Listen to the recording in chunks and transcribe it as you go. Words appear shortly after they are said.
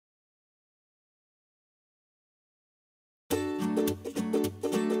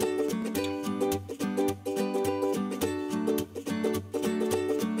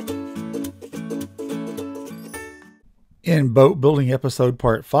In Boat Building Episode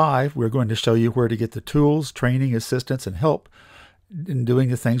Part 5, we're going to show you where to get the tools, training, assistance, and help in doing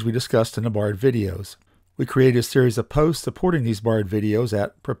the things we discussed in the BARD videos. We created a series of posts supporting these BARD videos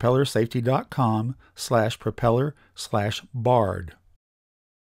at propellersafety.com/propeller/BARD.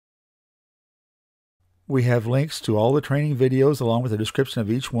 We have links to all the training videos along with a description of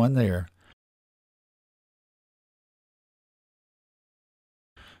each one there.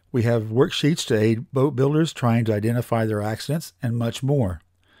 We have worksheets to aid boat builders trying to identify their accidents and much more.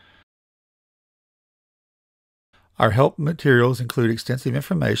 Our help materials include extensive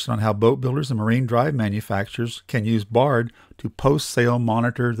information on how boat builders and marine drive manufacturers can use BARD to post-sale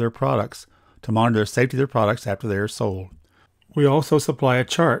monitor their products, to monitor the safety of their products after they are sold. We also supply a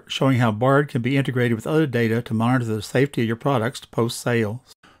chart showing how BARD can be integrated with other data to monitor the safety of your products post-sale.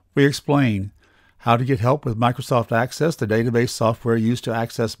 We explain how to get help with Microsoft Access, the database software used to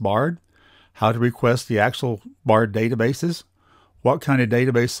access BARD, how to request the actual BARD databases, what kind of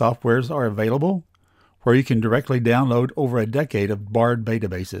database softwares are available, where you can directly download over a decade of BARD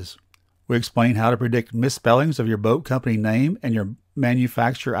databases. We explain how to predict misspellings of your boat company name and your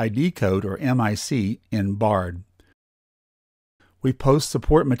manufacturer ID code, or MIC, in BARD. We post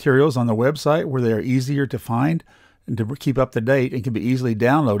support materials on the website where they are easier to find and to keep up to date and can be easily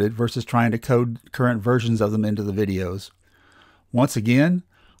downloaded versus trying to code current versions of them into the videos. Once again,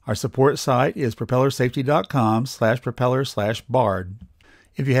 our support site is propellersafety.com/propeller/BARD.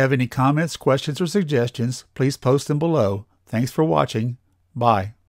 If you have any comments, questions, or suggestions, please post them below. Thanks for watching. Bye.